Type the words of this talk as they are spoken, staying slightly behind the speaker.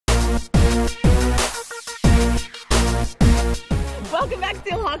Welcome back,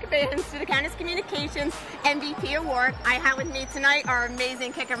 Steelhawk fans, to the Canis Communications MVP Award. I have with me tonight our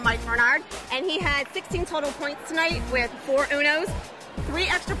amazing kicker, Mike Barnard, and he had 16 total points tonight with 4 unos, 3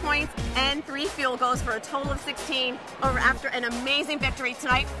 extra points, and 3 field goals for a total of 16 over after an amazing victory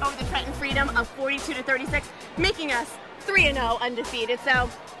tonight over the Trenton Freedom of 42-36, making us 3-0 undefeated. So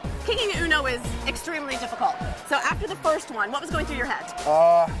kicking an uno is extremely difficult. So after the first one, what was going through your head?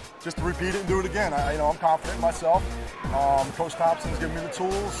 Just to repeat it and do it again. I'm confident in myself. Coach Thompson's given me the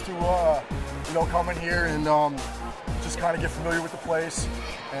tools to, come in here and just kind of get familiar with the place.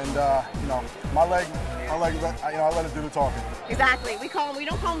 And my leg, I let it do the talking. Exactly. We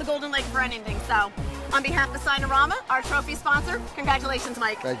don't call him the Golden Leg for anything. So, on behalf of Signorama, our trophy sponsor, congratulations,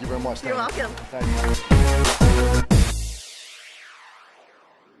 Mike. Thank you very much. You're welcome. Thank you.